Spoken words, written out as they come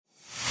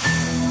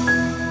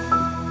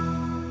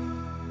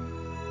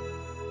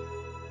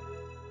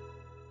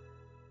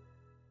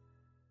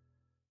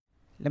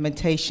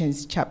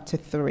Lamentations chapter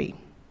 3.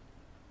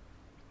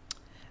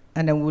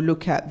 And then we'll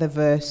look at the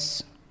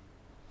verse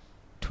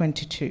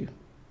 22.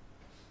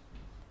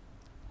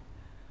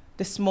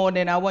 This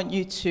morning, I want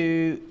you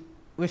to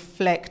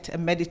reflect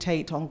and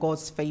meditate on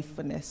God's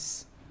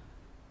faithfulness.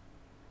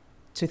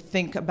 To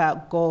think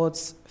about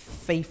God's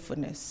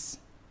faithfulness.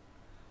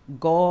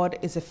 God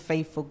is a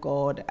faithful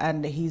God,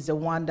 and He's the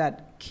one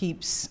that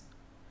keeps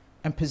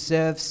and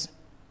preserves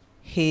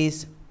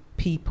His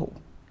people.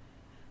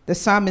 The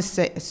psalmist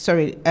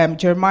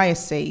Jeremiah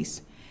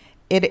says,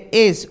 "It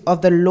is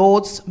of the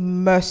Lord's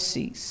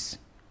mercies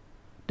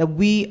that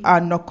we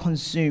are not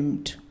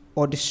consumed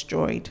or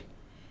destroyed,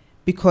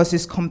 because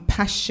His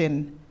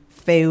compassion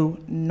fail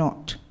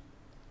not.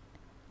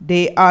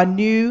 They are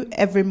new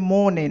every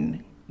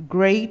morning.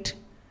 Great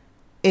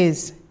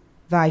is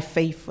thy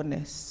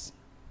faithfulness."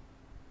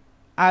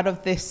 Out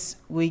of this,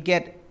 we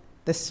get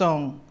the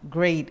song,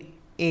 "Great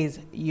is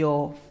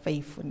your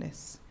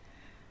faithfulness."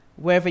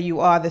 Wherever you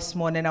are this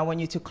morning, I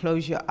want you to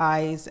close your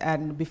eyes,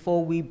 and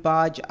before we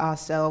barge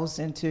ourselves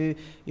into,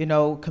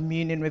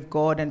 communion with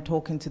God and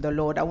talking to the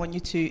Lord, I want you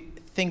to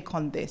think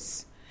on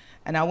this.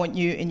 And I want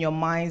you in your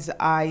mind's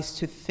eyes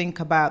to think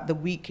about the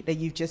week that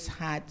you've just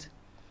had.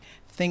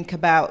 Think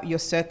about your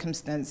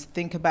circumstance.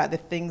 Think about the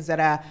things that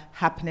are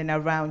happening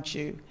around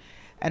you.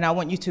 And I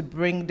want you to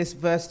bring this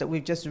verse that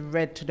we've just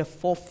read to the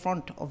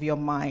forefront of your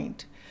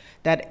mind.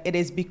 That it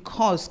is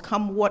because,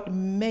 come what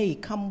may,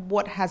 come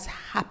what has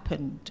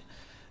happened,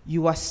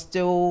 you are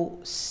still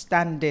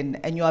standing.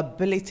 And your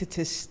ability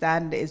to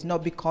stand is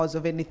not because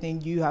of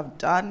anything you have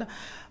done,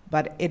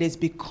 but it is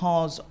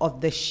because of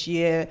the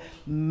sheer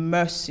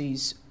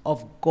mercies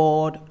of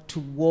God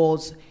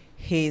towards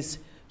His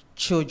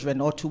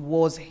children, or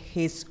towards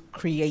His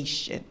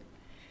creation.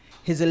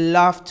 His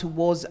love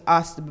towards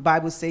us, the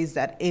Bible says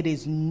that it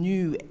is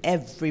new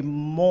every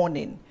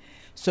morning.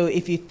 So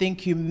if you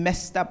think you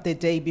messed up the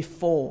day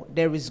before,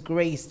 there is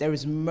grace, there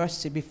is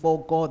mercy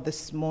before God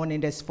this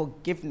morning. There's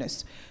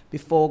forgiveness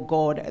before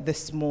God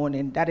this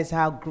morning. That is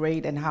how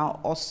great and how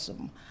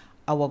awesome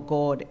our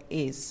God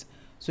is.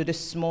 So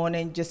this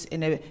morning, just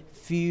in a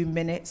few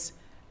minutes,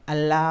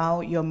 allow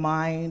your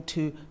mind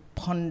to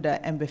ponder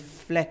and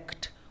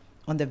reflect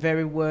on the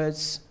very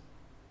words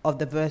of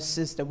the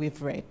verses that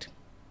we've read.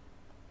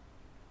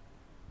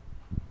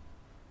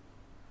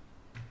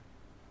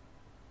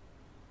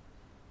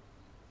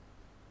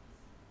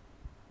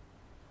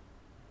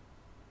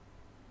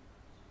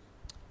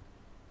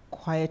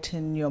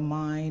 Quieten your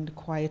mind,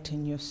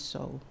 quieten your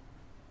soul,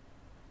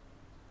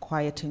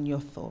 quieten your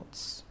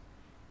thoughts,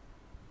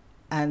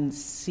 and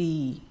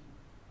see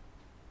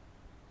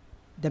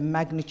the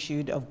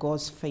magnitude of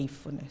God's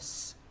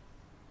faithfulness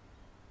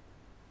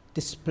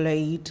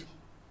displayed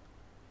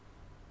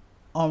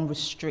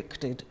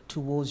unrestricted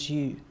towards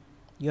you,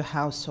 your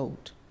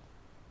household,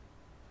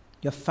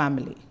 your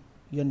family,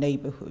 your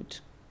neighborhood,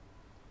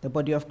 the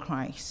body of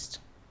Christ,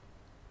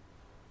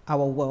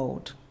 our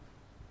world.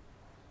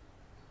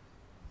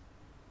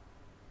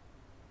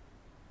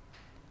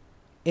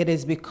 It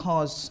is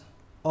because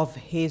of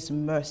His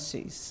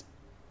mercies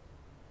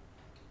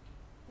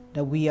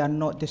that we are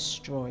not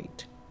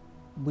destroyed,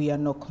 we are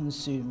not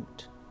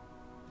consumed.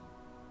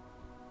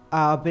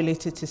 Our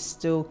ability to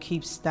still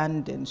keep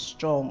standing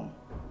strong,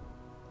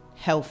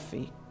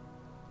 healthy,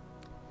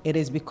 it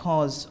is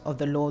because of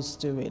the Lord's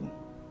doing.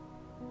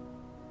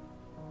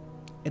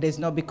 It is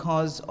not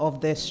because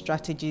of the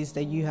strategies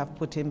that you have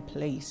put in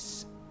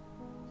place.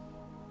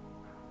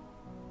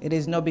 It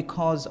is not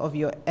because of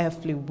your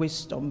earthly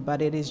wisdom,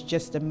 but it is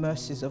just the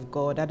mercies of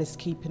God that is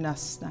keeping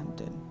us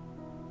standing.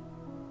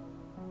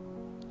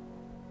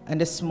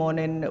 And this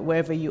morning,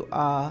 wherever you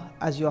are,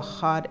 as your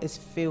heart is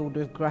filled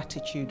with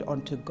gratitude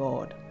unto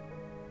God,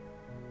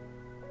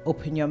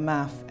 open your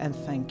mouth and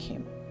thank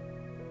Him.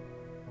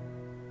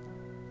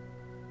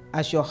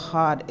 As your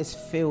heart is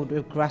filled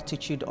with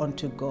gratitude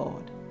unto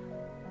God,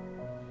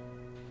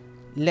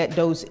 let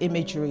those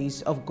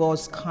imageries of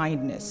God's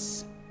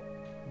kindness,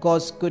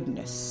 God's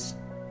goodness,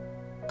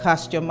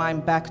 cast your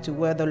mind back to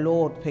where the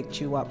Lord picked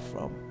you up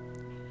from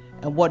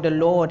and what the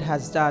Lord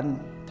has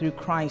done through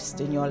Christ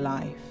in your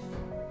life.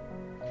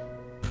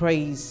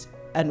 Praise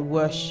and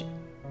worship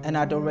and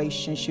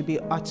adoration should be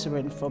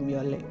uttering from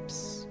your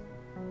lips.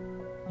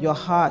 Your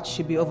heart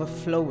should be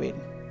overflowing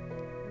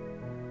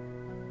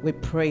with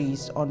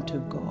praise unto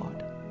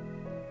God.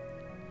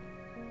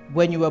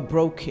 When you were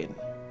broken,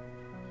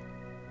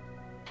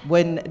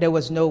 when there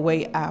was no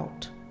way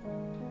out,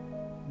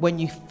 when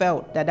you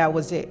felt that that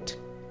was it,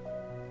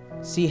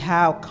 see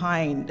how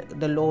kind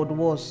the Lord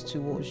was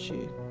towards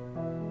you.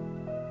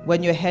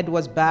 When your head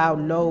was bowed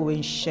low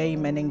in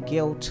shame and in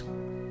guilt,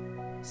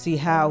 see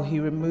how He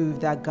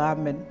removed that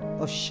garment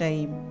of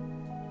shame.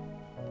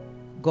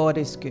 God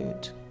is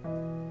good.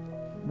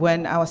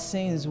 When our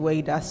sins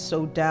weighed us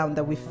so down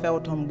that we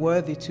felt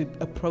unworthy to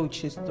approach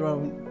His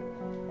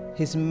throne,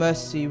 His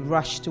mercy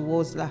rushed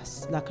towards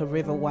us like a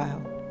river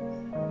wild.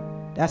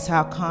 That's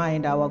how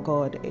kind our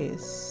God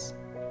is.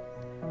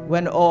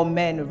 When all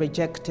men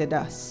rejected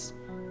us,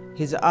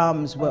 His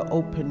arms were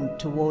open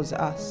towards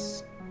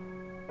us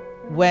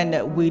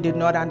when we did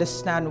not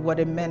understand what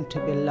it meant to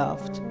be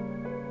loved.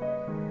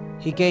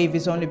 He gave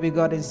his only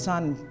begotten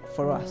Son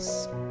for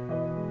us,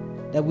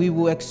 that we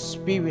will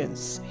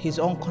experience his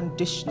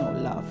unconditional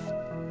love.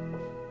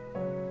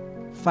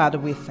 Father,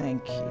 we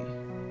thank you.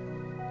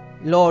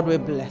 Lord, we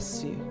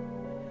bless you.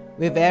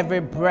 With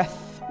every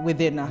breath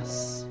within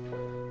us,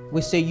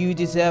 we say you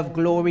deserve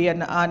glory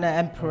and honor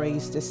and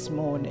praise this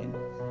morning.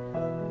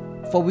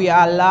 For we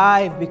are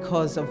alive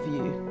because of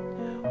you.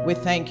 We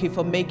thank you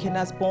for making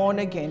us born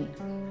again.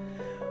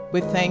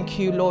 We thank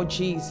you, Lord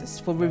Jesus,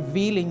 for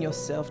revealing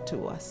yourself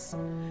to us,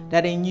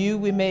 that in you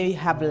we may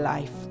have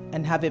life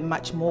and have it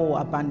much more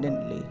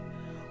abundantly.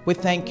 We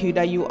thank you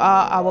that you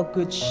are our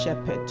good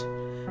shepherd,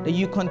 that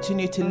you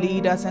continue to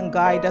lead us and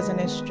guide us and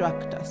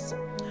instruct us.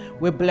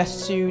 We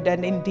bless you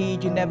that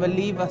indeed you never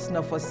leave us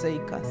nor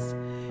forsake us.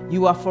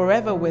 You are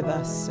forever with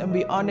us, and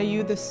we honor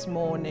you this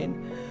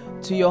morning.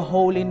 To your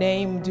holy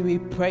name do we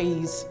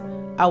praise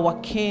our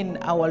King,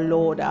 our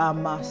Lord, our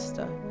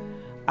Master,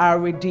 our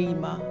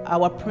Redeemer,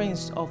 our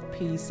Prince of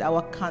Peace,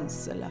 our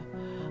Counselor,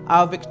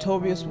 our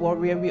victorious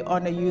warrior. We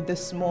honor you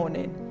this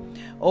morning.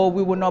 Oh,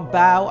 we will not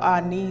bow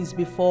our knees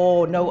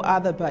before no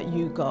other but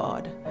you,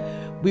 God.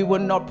 We will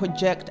not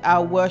project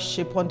our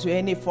worship onto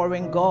any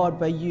foreign god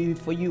but you,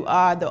 for you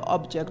are the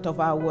object of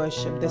our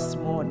worship this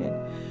morning.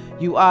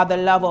 You are the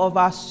lover of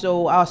our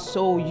soul. Our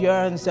soul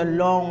yearns and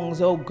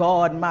longs, oh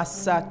God,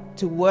 Massa,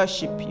 to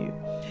worship you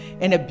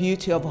in the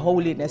beauty of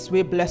holiness.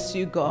 We bless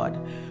you, God.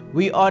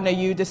 We honor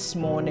you this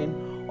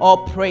morning.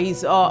 All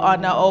praise, all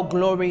honor, all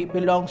glory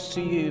belongs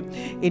to you.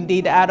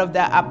 Indeed, out of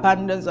the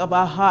abundance of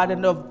our heart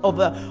and of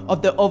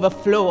the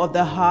overflow of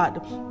the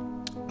heart,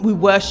 we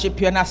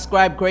worship you and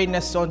ascribe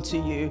greatness unto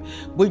you.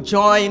 We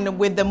join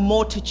with the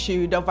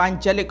multitude of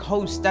angelic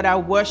hosts that are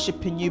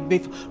worshiping you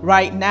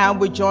right now.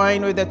 We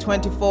join with the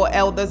 24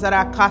 elders that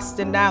are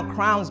casting down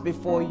crowns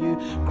before you,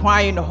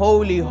 crying,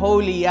 holy,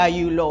 holy are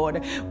you,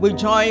 Lord. We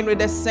join with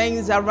the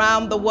saints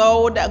around the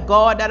world,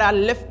 God, that are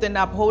lifting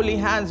up holy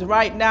hands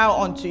right now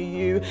unto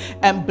you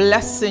and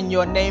blessing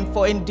your name,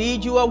 for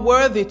indeed you are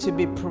worthy to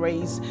be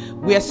praised.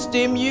 We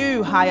esteem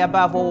you high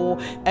above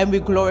all, and we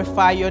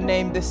glorify your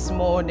name this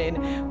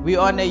morning. We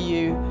honor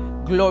you.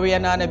 Glory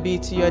and honor be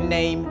to your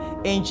name.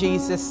 In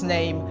Jesus'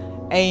 name,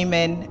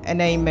 amen and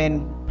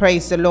amen.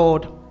 Praise the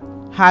Lord.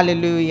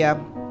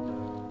 Hallelujah.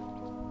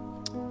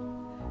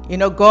 You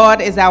know,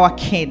 God is our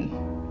King.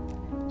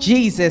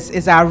 Jesus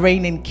is our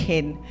reigning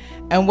King.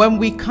 And when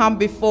we come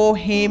before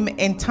him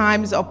in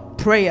times of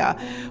prayer,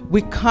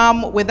 we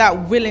come with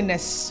that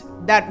willingness,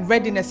 that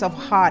readiness of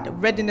heart,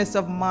 readiness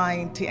of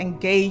mind to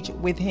engage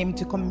with him,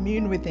 to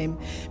commune with him,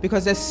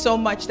 because there's so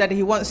much that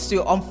he wants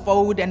to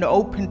unfold and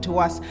open to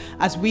us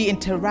as we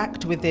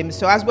interact with him.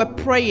 So as we're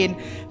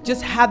praying,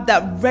 just have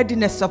that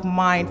readiness of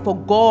mind for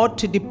God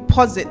to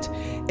deposit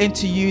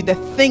into you the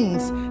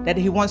things that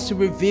he wants to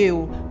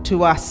reveal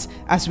to us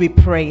as we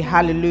pray.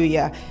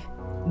 Hallelujah.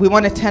 We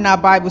want to turn our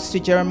Bibles to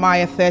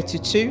Jeremiah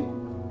 32.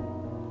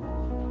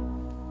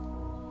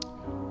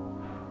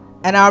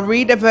 And I'll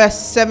read the verse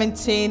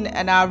 17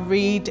 and I'll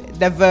read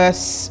the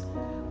verse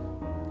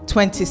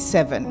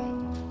 27.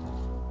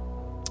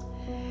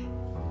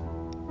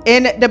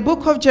 In the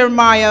book of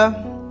Jeremiah,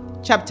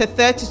 chapter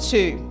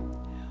 32,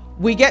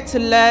 we get to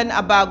learn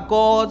about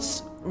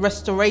God's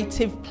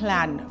restorative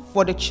plan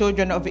for the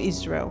children of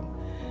Israel.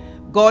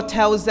 God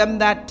tells them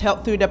that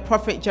through the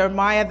prophet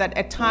Jeremiah that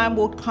a time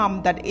will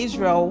come that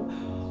Israel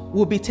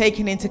will be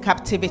taken into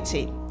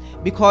captivity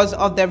because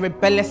of their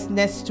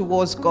rebelliousness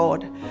towards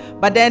God.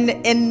 But then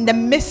in the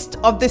midst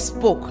of this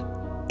book,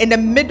 in the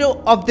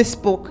middle of this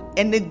book,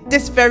 in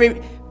this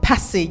very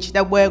passage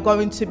that we're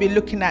going to be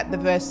looking at the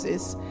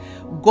verses,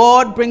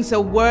 God brings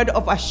a word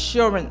of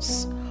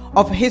assurance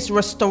of his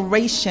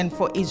restoration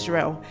for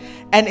Israel.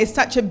 And it's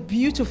such a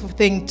beautiful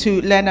thing to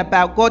learn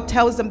about. God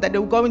tells them that they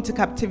will go into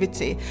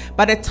captivity,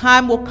 but a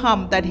time will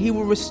come that he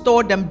will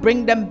restore them,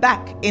 bring them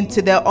back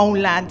into their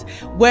own land,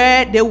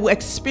 where they will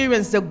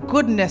experience the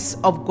goodness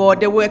of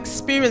God. They will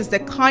experience the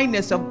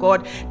kindness of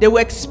God. They will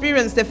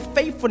experience the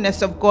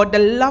faithfulness of God, the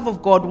love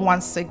of God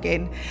once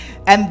again.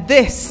 And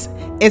this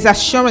is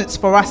assurance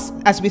for us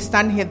as we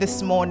stand here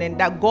this morning,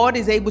 that God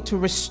is able to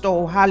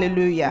restore.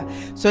 Hallelujah.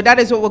 So that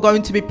is what we're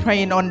going to be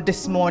praying on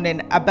this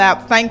morning,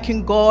 about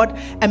thanking God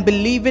and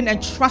believing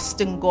and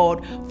trusting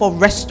God for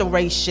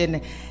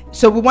restoration.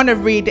 So we want to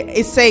read,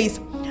 it says,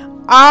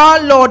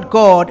 "Our Lord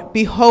God,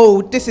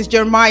 behold," this is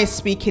Jeremiah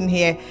speaking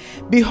here,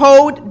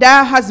 "behold,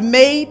 thou hast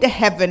made the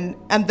heaven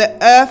and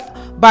the earth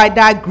by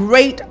thy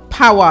great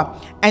power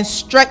and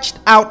stretched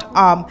out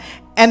arm,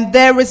 and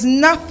there is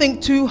nothing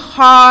too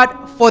hard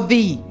for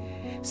thee."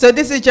 So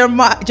this is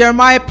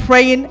Jeremiah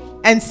praying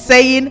and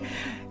saying,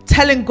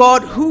 telling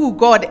God who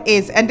God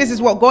is. And this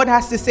is what God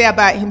has to say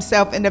about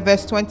himself in the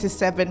verse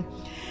 27.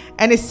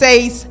 And it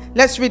says,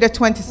 let's read the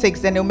 26,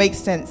 then it'll make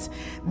sense.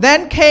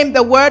 "Then came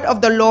the word of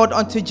the Lord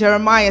unto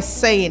Jeremiah,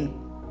 saying,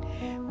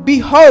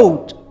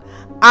 Behold,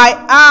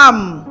 I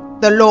am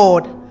the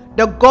Lord,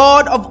 the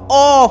God of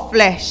all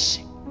flesh.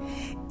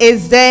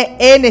 Is there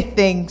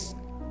anything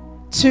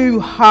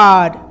too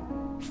hard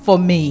for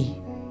me?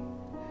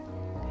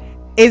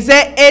 Is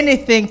there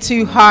anything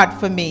too hard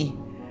for me?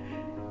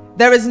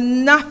 There is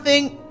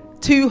nothing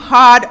too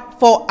hard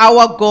for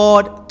our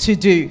God to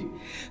do.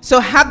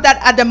 So have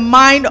that at the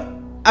mind,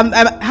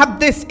 have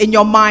this in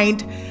your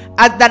mind,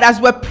 that as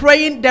we're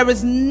praying, there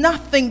is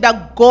nothing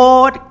that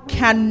God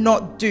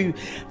cannot do.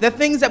 The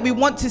things that we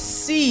want to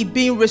see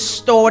being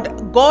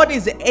restored, God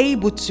is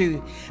able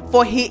to,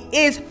 for he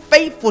is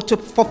faithful to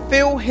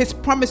fulfill his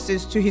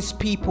promises to his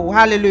people.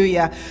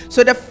 Hallelujah.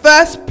 So the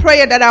first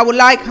prayer that I would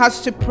like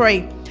us to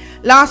pray,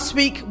 last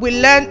week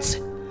we learnt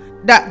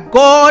that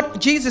God,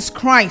 Jesus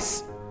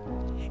Christ,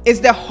 is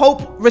the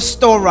hope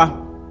restorer.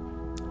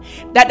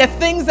 That the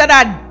things that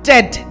are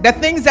dead, the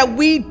things that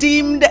we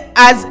deemed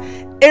as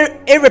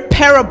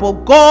irreparable,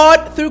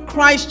 God through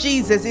Christ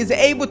Jesus is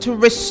able to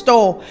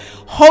restore.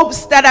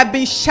 Hopes that have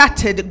been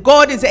shattered,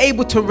 God is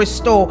able to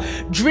restore.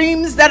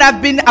 Dreams that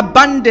have been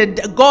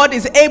abandoned, God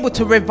is able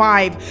to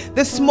revive.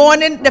 This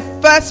morning, the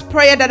first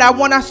prayer that I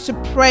want us to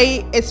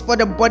pray is for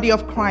the body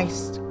of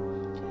Christ.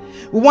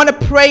 We want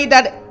to pray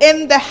that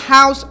in the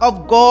house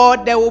of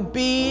God, there will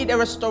be the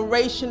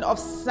restoration of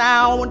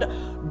sound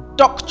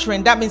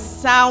doctrine. That means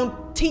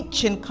sound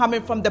teaching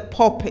coming from the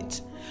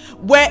pulpit.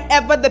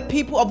 Wherever the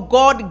people of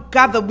God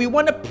gather, we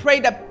want to pray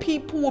that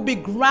people will be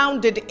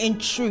grounded in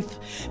truth.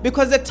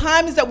 Because the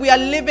times that we are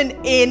living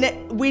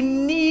in, we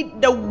need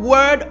the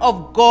word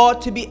of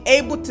God to be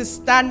able to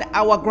stand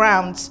our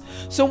grounds.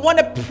 So we want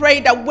to pray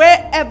that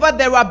wherever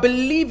there are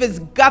believers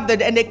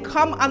gathered and they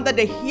come under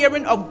the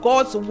hearing of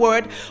God's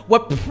word, we're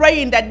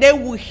praying that they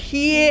will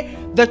hear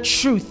the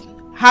truth.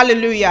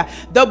 Hallelujah.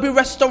 There'll be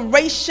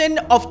restoration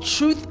of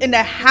truth in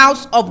the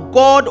house of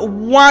God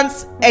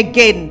once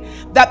again.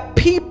 That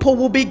people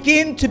will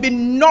begin to be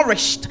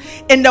nourished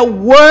in the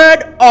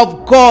word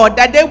of God.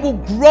 That they will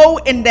grow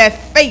in their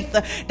faith.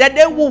 That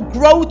they will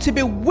grow to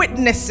be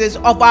witnesses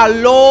of our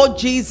Lord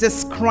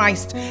Jesus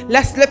Christ.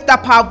 Let's lift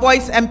up our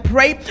voice and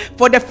pray.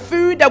 For the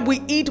food that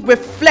we eat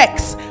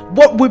reflects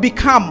what we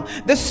become.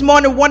 This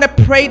morning, I want to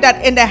pray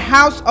that in the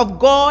house of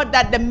God,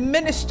 that the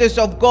ministers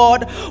of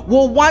God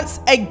will once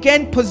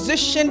again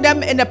position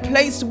them in a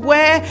place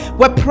where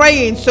we're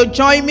praying. So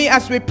join me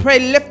as we pray.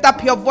 Lift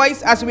up your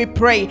voice as we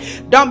pray.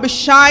 Don't be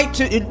shy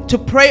to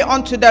pray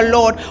unto the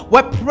Lord.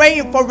 We're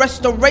praying for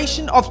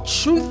restoration of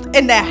truth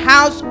in the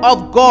house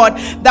of God.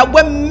 That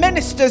when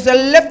ministers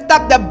lift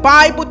up the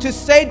Bible to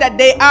say that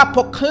they are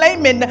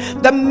proclaiming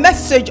the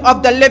message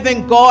of the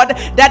living God,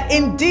 that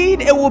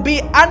indeed it will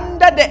be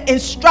under the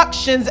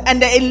instructions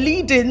and the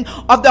leading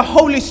of the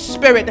Holy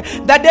Spirit,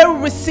 that they will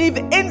receive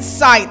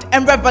insight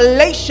and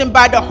revelation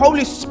by the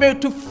Holy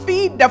Spirit to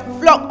feed the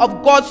flock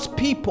of God's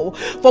people.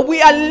 For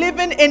we are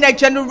living in a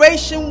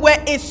generation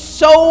where it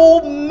so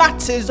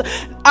matters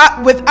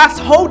with us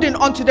holding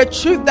on to the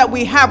truth that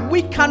we have.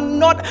 We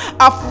cannot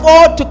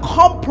afford to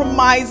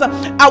compromise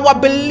our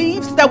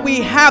beliefs that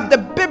we have, the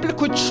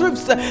biblical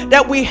truths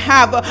that we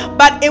have.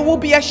 But it will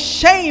be a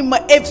shame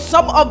if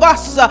some of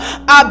us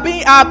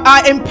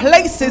are in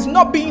places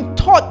not being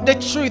taught the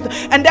truth,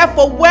 and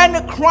therefore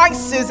when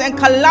crisis and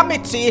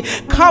calamity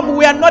come,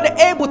 we are not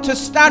able to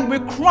stand, we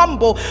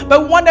crumble.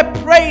 But we want to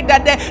pray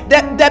that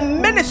the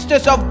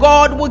ministers of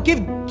God will give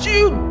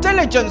due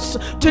diligence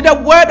to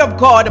the word of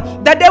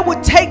God, that they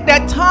would take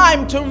their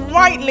time to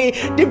rightly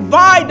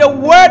divide the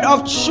word of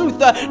truth,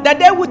 that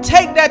they would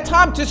take their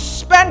time to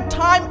spend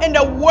time in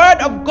the word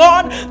of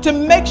God, to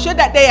make sure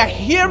that they are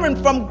hearing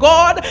from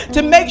God,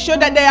 to make sure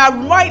that they are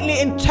rightly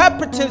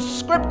interpreting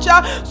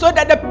scripture, so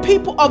that the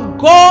people of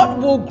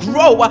God will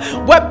grow.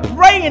 We're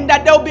praying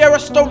that there will be a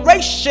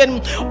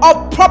restoration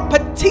of proper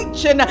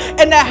teaching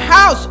in the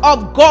house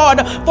of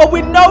God, for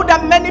we know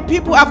that many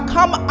people have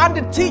come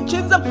under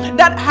teachings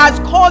that has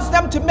caused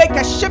them to make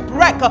a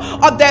shipwreck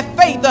of their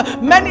faith.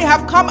 Many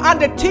have come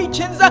under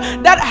teachings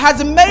that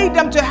has made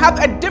them to have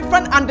a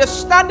different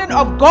understanding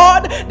of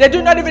God. They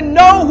do not even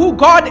know who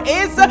God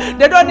is.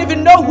 They don't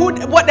even know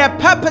what their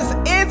purpose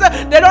is.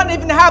 They don't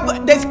even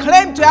they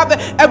claim to have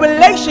a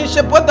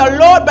relationship with the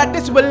Lord, but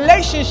this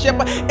relationship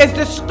is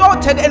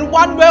distorted in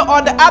one way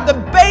or the other,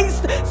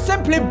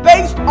 simply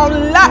based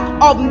on lack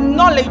of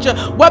knowledge.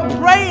 We're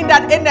praying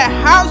that in the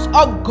house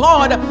of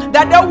God,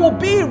 that there will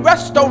be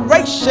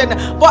restoration,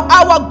 for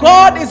our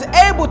God is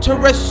able to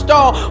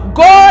restore.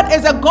 God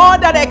is a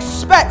God that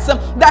expects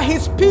that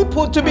his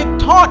people to be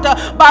taught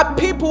by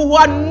people who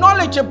are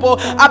knowledgeable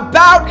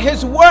about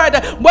his word.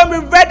 When we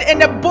read in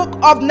the book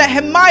of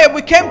Nehemiah,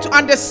 we came to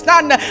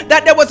understand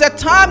that there was a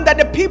time that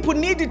the people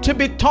needed to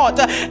be taught,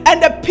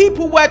 and the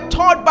people were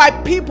taught by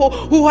people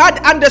who had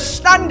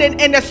understanding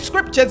in the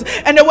scriptures,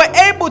 and they were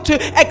able to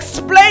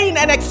explain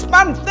and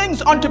expand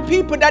things onto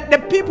people that the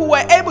people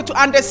were able to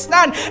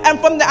understand, and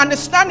from the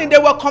understanding they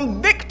were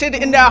convicted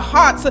convicted in their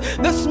hearts.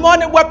 This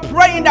morning we're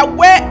praying that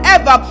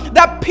wherever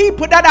the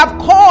people that have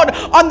called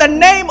on the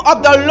name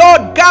of the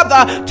Lord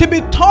gather to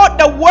be taught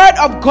the word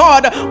of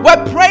God,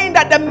 we're praying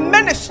that the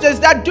ministers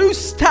that do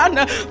stand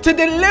to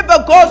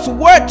deliver God's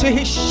word to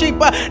his sheep,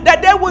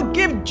 that they will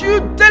give due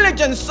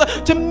diligence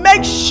to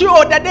make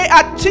sure that they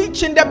are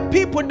teaching the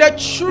people the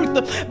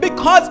truth,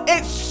 because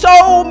it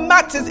so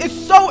matters, it's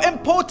so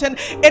important,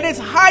 it is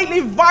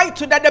highly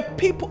vital that the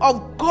people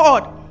of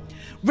God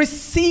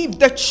receive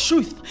the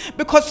truth,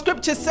 because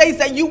scripture says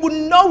that you will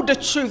know the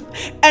truth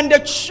and the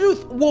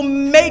truth will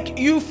make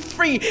you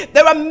free.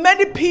 There are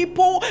many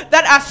people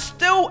that are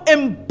still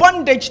in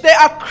bondage. They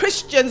are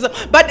Christians,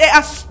 but they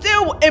are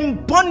still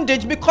in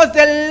bondage because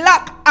they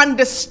lack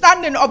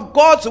understanding of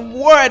God's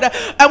word.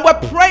 And we're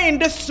praying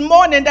this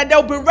morning that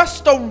there will be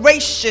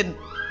restoration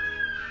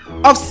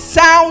of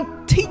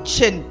sound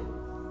teaching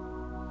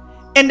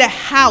in the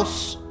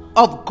house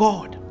of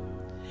God.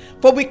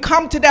 For we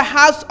come to the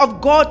house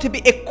of God to be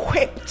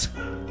equipped.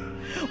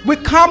 We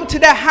come to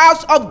the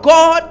house of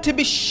God to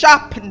be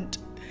sharpened.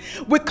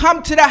 We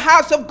come to the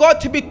house of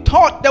God to be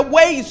taught the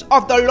ways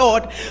of the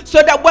Lord,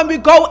 so that when we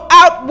go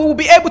out, we will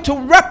be able to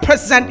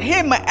represent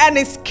him and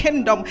his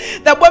kingdom.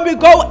 That when we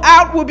go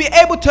out, we'll be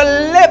able to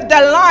live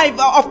the life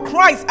of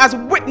Christ as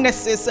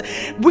witnesses.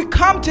 We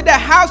come to the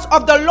house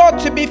of the Lord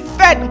to be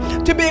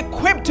fed, to be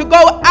equipped to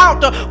go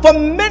out for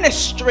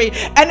ministry.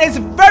 And it's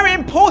very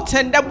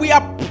important that we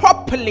are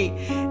properly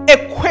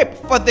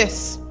equipped for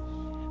this.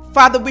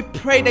 Father, we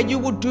pray that you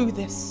will do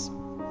this.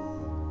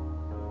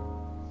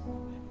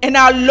 In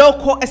our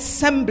local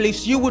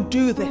assemblies, you will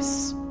do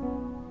this.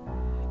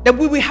 That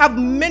we will have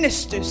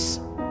ministers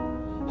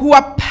who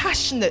are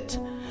passionate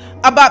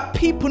about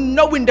people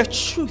knowing the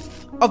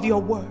truth of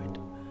your word.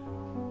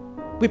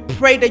 We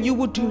pray that you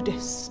will do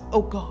this,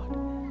 oh God,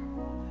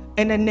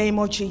 in the name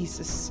of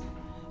Jesus.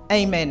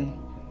 Amen.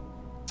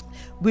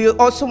 We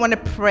also want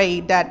to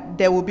pray that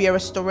there will be a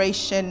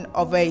restoration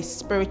of a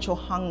spiritual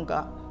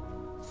hunger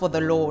for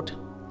the Lord.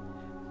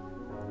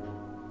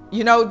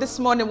 You know, this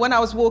morning when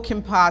I was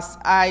walking past,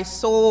 I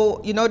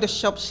saw, the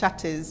shop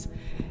shutters,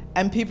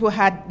 and people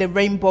had the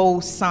rainbow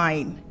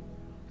sign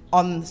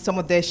on some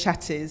of their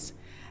shutters.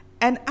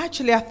 And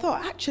actually, I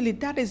thought,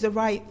 that is the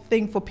right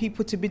thing for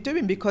people to be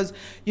doing, because,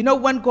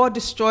 when God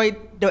destroyed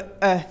the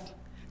earth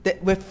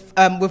with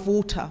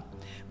water,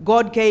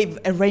 God gave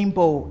a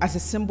rainbow as a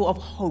symbol of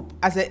hope,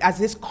 as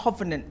his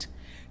covenant,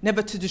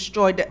 never to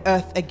destroy the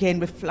earth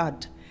again with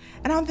flood.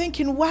 And I'm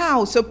thinking,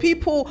 wow, so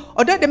people,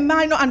 although they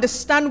might not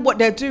understand what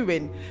they're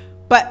doing,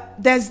 but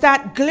there's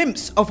that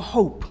glimpse of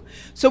hope.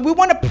 So we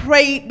want to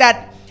pray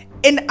that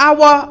in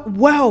our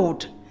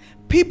world,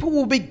 people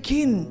will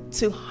begin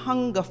to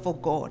hunger for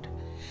God.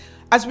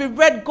 As we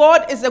read,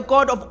 God is a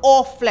God of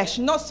all flesh,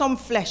 not some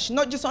flesh,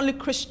 not just only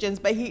Christians,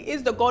 but he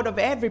is the God of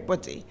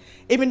everybody,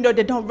 even though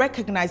they don't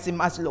recognize him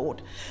as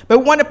Lord. But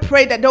we want to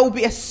pray that there will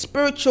be a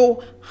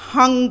spiritual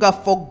hunger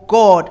for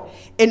God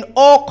in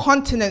all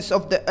continents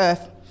of the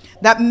earth,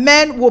 that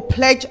men will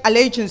pledge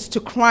allegiance to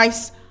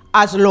Christ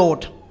as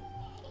Lord.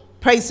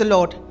 Praise the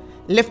Lord.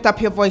 Lift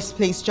up your voice,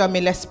 please. Join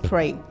me. Let's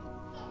pray.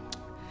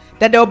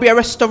 That there will be a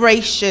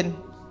restoration.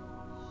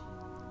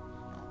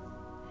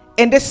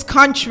 In this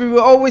country, we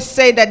always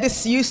say that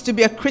this used to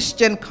be a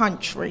Christian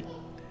country.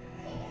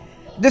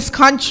 This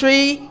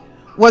country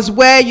was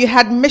where you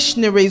had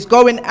missionaries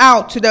going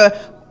out to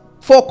the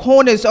four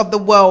corners of the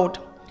world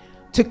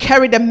to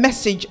carry the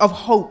message of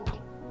hope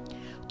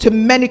to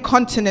many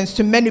continents,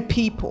 to many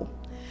people.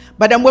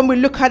 But then when we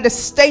look at the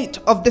state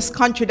of this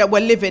country that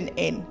we're living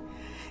in,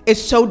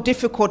 it's so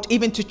difficult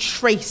even to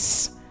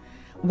trace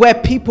where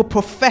people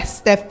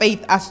profess their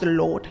faith as the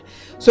Lord.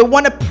 So I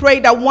want to pray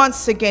that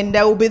once again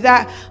there will be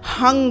that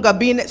hunger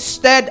being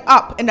stirred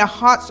up in the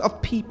hearts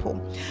of people.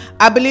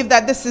 I believe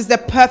that this is the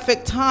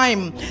perfect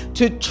time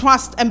to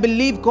trust and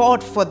believe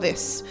God for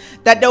this.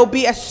 That there will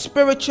be a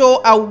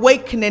spiritual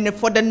awakening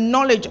for the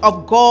knowledge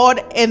of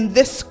God in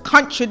this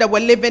country that we're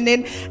living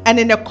in and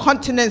in the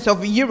continents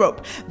of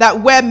Europe. That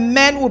where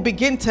men will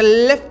begin to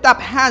lift up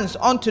hands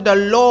unto the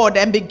Lord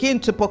and begin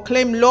to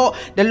proclaim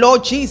the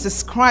Lord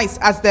Jesus Christ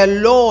as their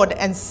Lord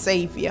and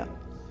Savior,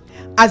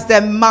 as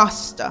their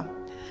master,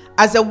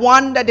 as the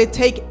one that they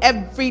take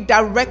every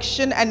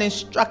direction and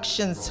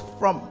instructions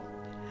from,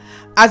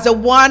 as the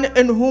one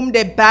in whom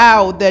they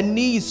bow their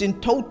knees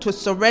in total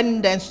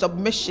surrender and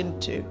submission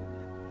to,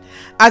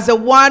 as the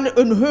one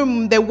in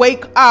whom they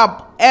wake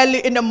up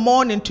early in the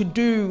morning to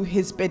do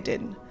his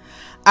bidding,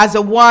 as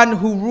the one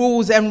who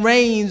rules and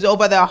reigns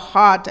over their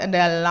heart and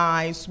their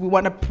lives. We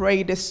want to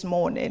pray this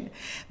morning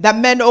that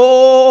men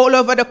all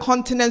over the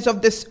continents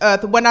of this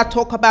earth, when I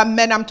talk about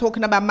men, I'm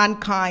talking about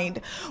mankind.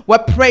 We're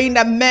praying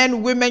that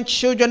men, women,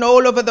 children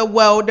all over the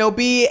world, there'll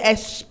be a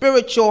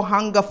spiritual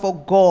hunger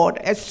for God,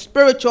 a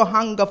spiritual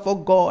hunger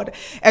for God,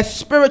 a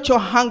spiritual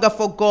hunger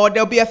for God.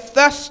 There'll be a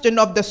thirsting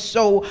of the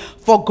soul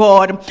for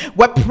God.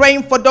 We're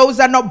praying for those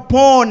that are not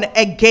born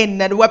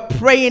again, and we're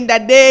praying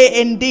that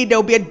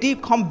there'll be a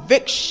deep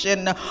conviction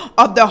friction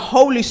of the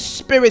Holy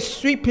Spirit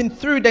sweeping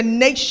through the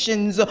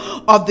nations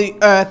of the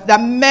earth.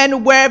 That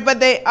men, wherever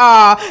they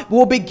are,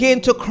 will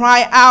begin to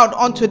cry out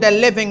unto the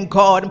living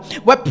God.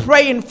 We're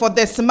praying for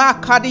this. We're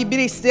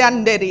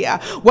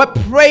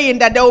praying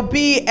that there will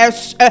be a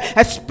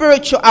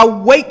spiritual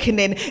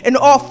awakening in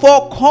all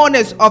four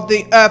corners of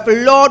the earth.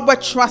 Lord, we're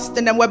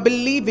trusting and we're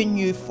believing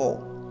you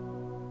for.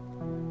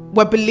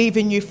 We're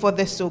believing you for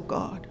this, oh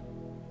God.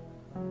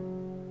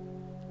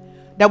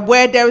 That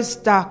where there is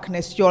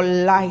darkness, your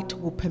light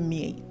will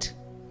permeate.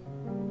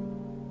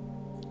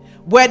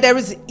 Where there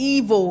is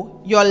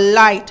evil, your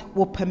light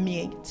will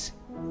permeate.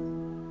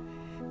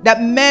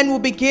 That men will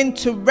begin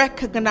to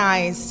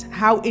recognize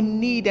how in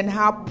need and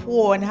how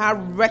poor and how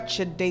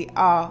wretched they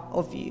are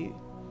of you.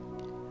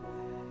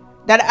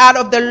 That out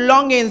of the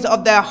longings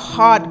of their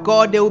heart,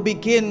 God, they will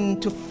begin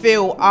to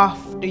feel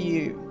after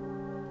you.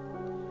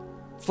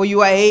 For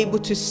you are able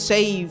to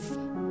save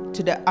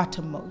to the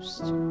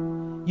uttermost.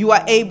 You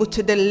are able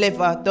to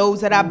deliver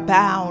those that are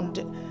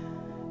bound.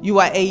 You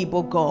are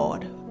able,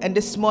 God. And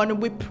this morning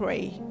we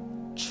pray,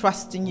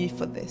 trusting you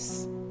for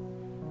this.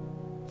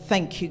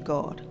 Thank you,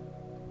 God.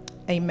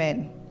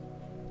 Amen.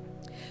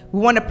 We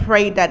want to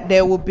pray that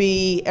there will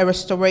be a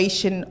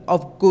restoration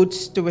of good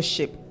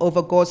stewardship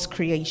over God's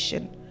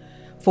creation.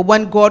 For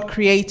when God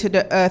created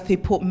the earth, he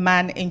put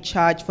man in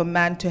charge for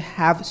man to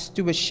have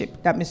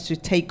stewardship. That means to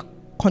take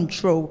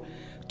control,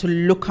 to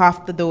look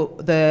after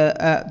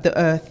the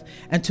earth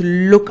and to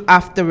look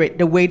after it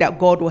the way that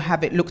God will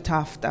have it looked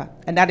after.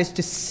 And that is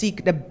to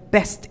seek the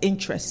best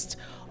interest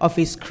of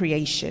his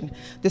creation.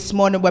 This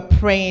morning we're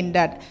praying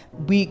that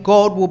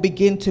God will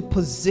begin to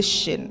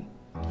position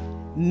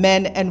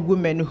men and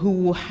women who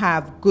will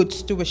have good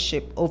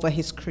stewardship over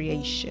his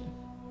creation.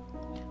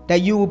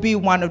 That you will be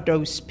one of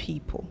those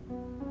people.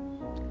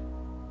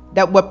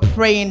 That we're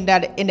praying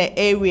that in the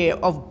area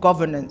of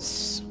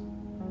governance,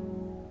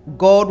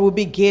 God will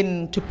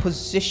begin to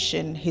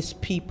position his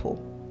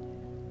people.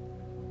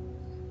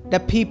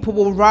 That people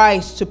will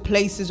rise to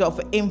places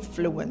of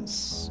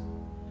influence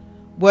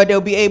where they'll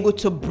be able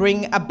to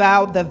bring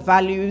about the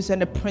values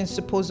and the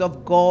principles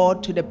of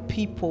God to the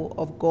people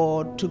of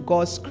God, to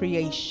God's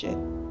creation.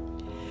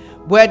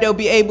 Where they'll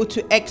be able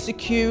to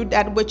execute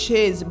that which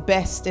is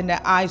best in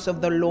the eyes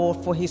of the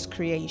Lord for his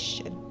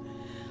creation.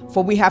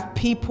 For we have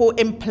people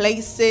in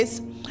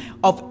places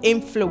of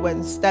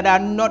influence that are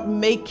not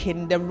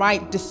making the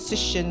right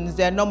decisions.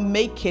 They're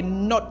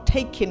not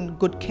taking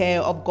good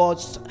care of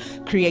God's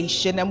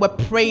creation. And we're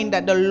praying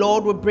that the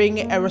Lord will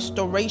bring a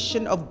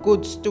restoration of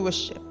good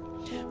stewardship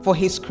for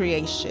his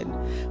creation.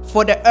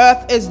 For the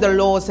earth is the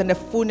Lord's and the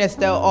fullness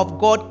thereof.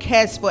 God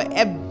cares for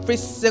every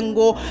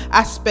single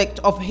aspect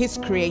of his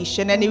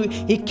creation, and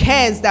he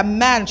cares that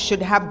man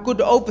should have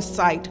good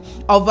oversight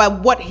over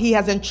what he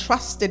has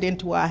entrusted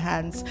into our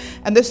hands.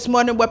 And this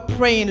morning we're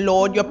praying,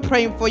 Lord, you're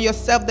praying for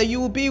yourself that you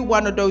will be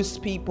one of those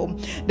people,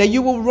 that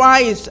you will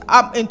rise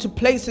up into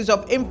places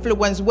of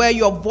influence where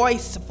your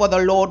voice for the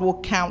Lord will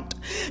count,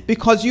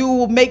 because you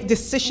will make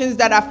decisions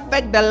that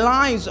affect the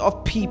lives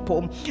of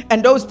people.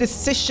 And those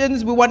decisions,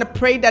 we want to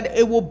pray that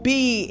it will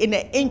be in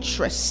the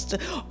interest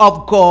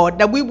of God,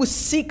 that we will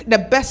seek the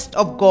best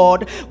of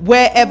God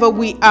wherever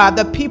we are.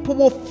 The people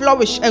will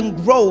flourish and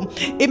grow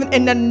even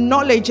in the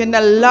knowledge and the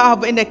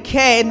love and the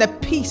care and the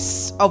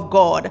peace of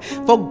God.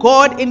 For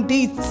God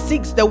indeed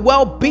seeks the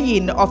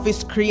well-being of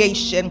his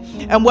creation.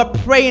 And we're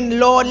praying,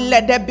 Lord,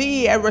 let there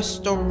be a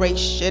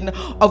restoration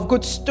of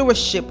good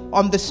stewardship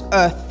on this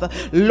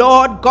earth.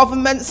 Lord,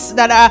 governments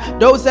that are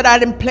those that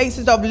are in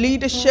places of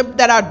leadership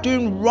that are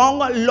doing wrong,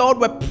 Lord,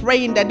 we're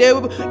praying that they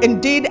will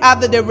indeed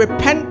either they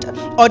repent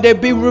or they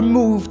be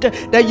removed,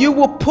 that you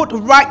will put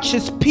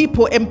righteous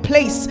people in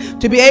place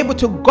to be able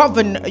to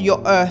govern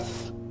your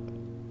earth,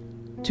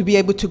 to be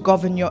able to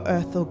govern your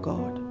earth, oh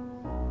God,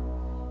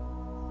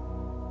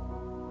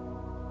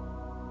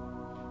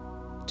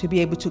 to be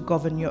able to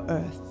govern your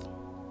earth,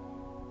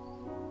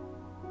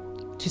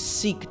 to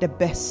seek the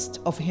best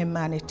of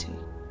humanity,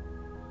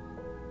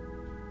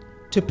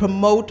 to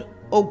promote,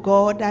 oh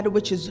God, that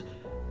which is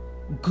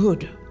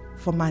good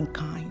for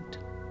mankind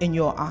in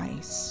your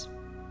eyes.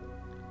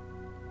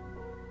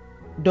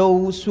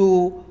 Those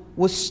who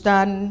will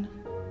stand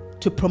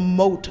to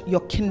promote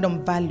your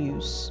kingdom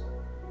values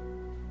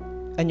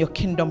and your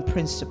kingdom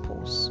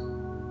principles,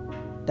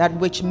 that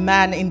which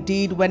man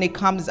indeed when it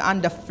comes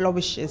under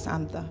flourishes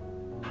under.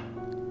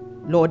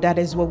 Lord, that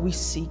is what we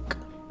seek.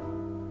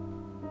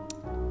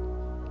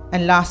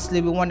 And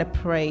lastly, we want to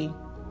pray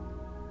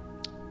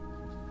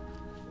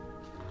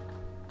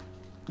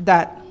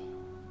that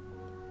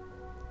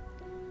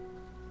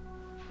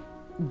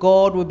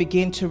God will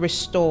begin to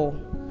restore.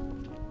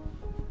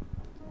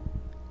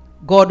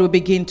 God will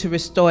begin to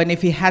restore. And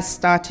if he has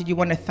started, you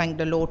want to thank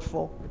the Lord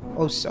for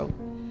also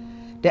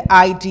the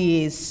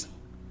ideas,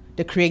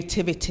 the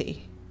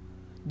creativity,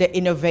 the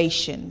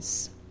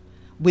innovations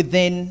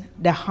within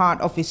the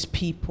heart of his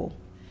people,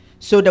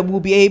 so that we'll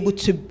be able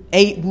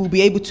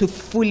to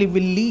fully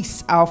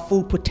release our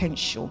full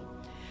potential.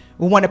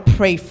 We want to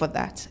pray for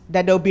that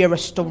there'll be a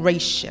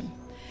restoration.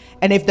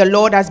 And if the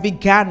Lord has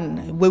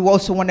begun, we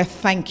also want to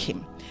thank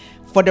him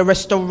for the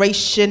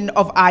restoration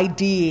of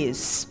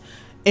ideas,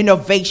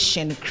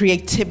 innovation,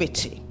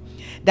 creativity,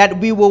 that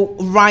we will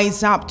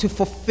rise up to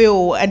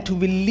fulfill and to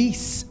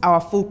release our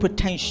full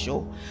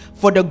potential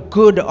for the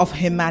good of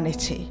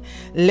humanity.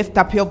 Lift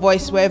up your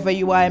voice wherever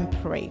you are and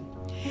pray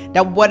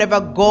that whatever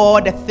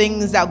the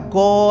things that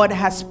God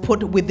has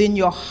put within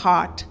your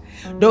heart,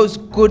 those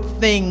good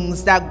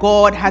things that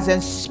God has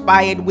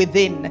inspired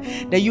within,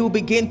 that you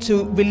begin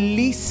to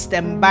release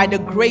them by the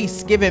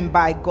grace given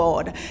by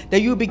God,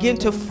 that you begin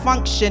to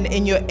function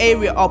in your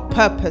area of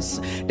purpose,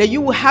 that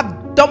you will have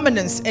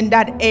dominance in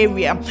that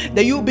area,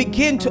 that you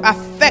begin to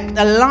affect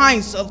the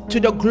lives to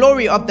the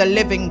glory of the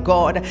living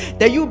God,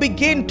 that you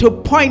begin to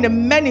point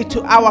many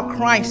to our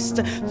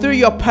Christ through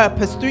your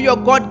purpose, through your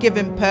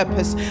God-given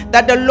purpose,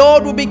 that the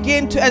Lord will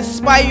begin to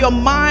inspire your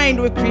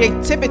mind with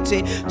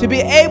creativity to be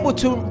able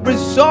to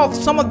resolve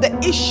some of the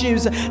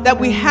issues that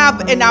we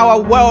have in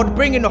our world,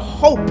 bringing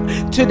hope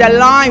to the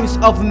lives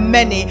of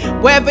many.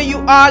 Wherever you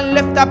are,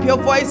 lift up your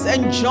voice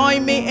and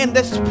join me in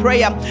this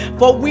prayer,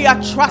 for we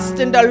are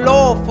trusting the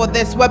Lord for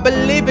this. We're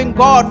believing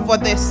God for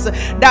this,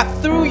 that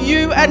through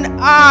you and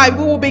I,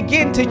 we will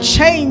begin to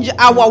change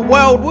our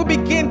world. We'll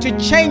begin to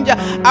change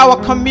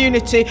our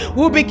community.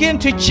 We'll begin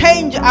to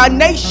change our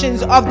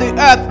nations of the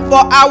earth for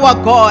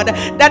our God,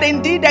 that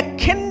indeed the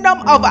kingdom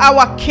of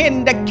our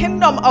King, the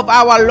kingdom of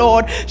our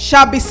Lord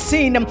shall be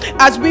seen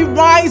as we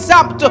rise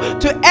up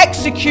to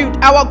execute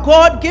our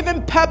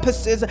God-given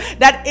purposes,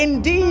 that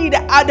indeed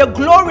the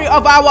glory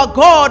of our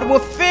God will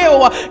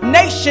fill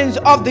nations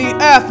of the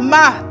earth.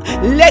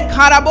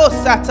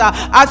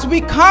 As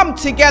we come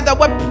together,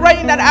 we're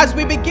praying that as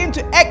we begin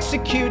to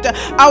execute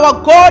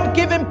our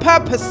God-given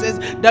purposes,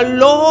 the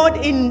Lord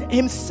in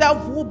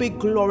himself will be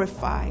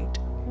glorified.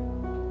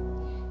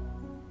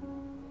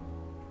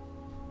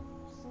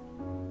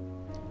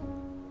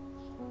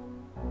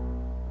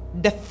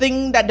 The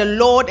thing that the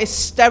Lord is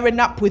stirring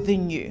up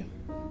within you,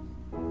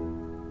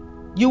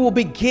 you will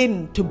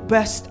begin to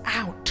burst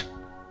out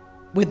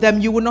with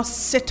them. You will not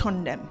sit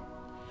on them.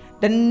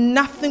 Then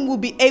nothing will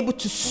be able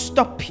to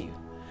stop you.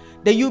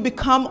 That you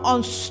become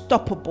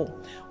unstoppable.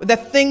 With the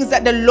things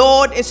that the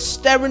Lord is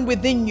stirring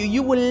within you,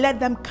 you will let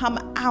them come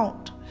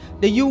out.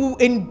 That you will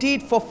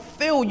indeed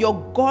fulfill your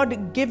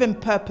God-given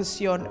purpose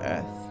here on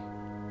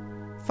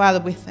earth. Father,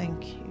 we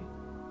thank you.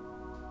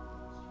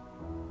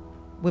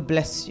 We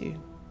bless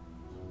you.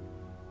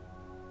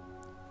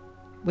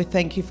 We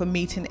thank you for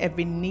meeting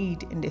every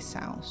need in this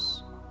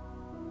house.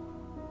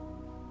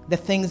 The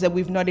things that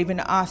we've not even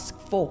asked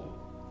for,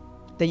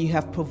 that you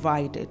have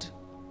provided.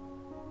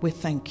 We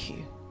thank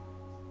you.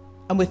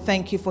 And we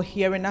thank you for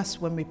hearing us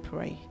when we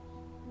pray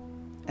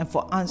and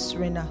for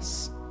answering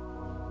us.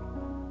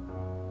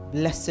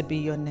 Blessed be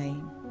your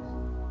name.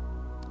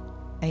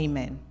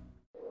 Amen.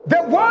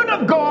 The word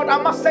of God,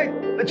 I must say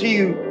to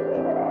you,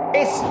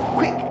 is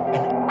quick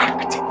and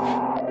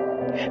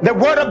active. The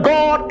word of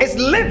God is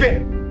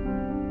living.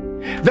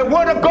 The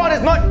word of God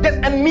is not just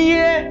a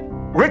mere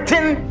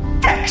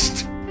written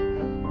text.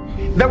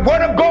 The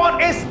word of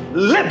God is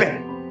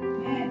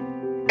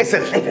living. It's a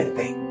living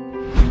thing.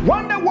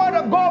 When the word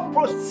of God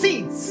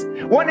proceeds,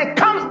 when it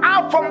comes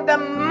out from the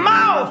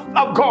mouth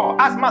of God,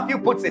 as Matthew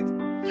puts it,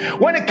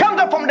 when it comes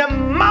out from the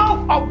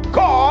mouth of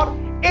God,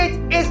 it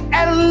is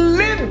a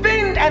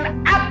living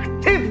and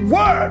active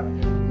word,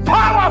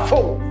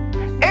 powerful,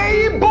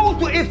 able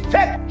to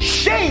effect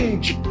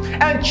change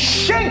and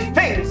change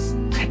things.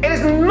 It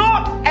is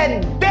not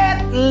a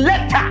dead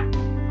letter.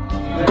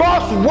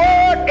 God's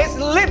word is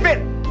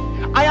living.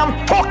 I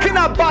am talking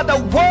about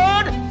the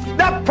word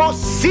that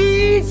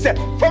proceeds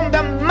from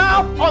the